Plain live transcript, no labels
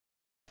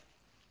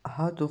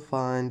How to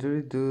find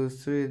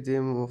reduce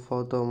 3D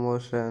photo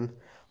motion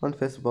on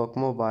Facebook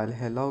mobile.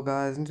 Hello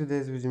guys, in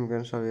today's video I'm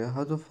gonna show you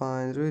how to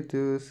find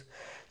reduce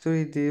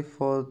 3D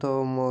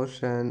photo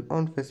motion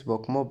on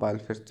Facebook mobile.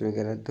 First thing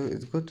we're gonna do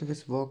is go to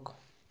Facebook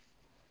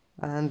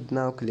and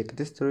now click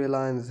these three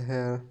lines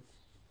here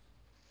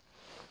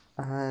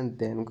and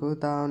then go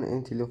down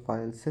until you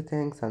find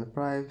settings and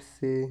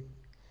privacy,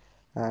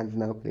 and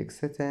now click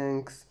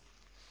settings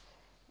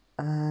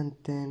and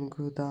then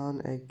go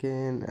down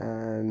again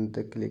and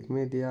click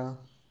media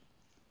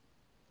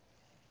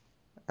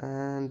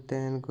and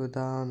then go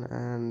down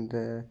and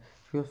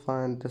you'll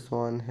find this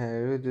one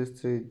here, reduce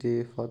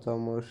 3D photo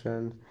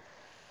motion,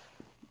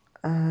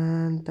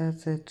 and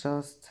that's it.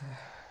 Just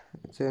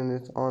turn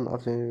it on or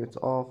turn it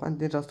off and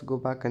then just go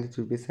back and it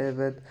will be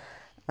saved.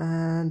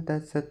 And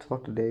that's it for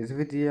today's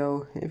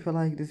video. If you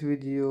like this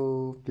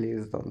video,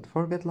 please don't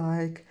forget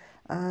like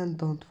and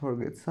don't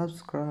forget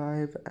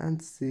subscribe,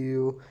 and see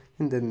you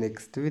in the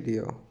next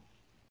video.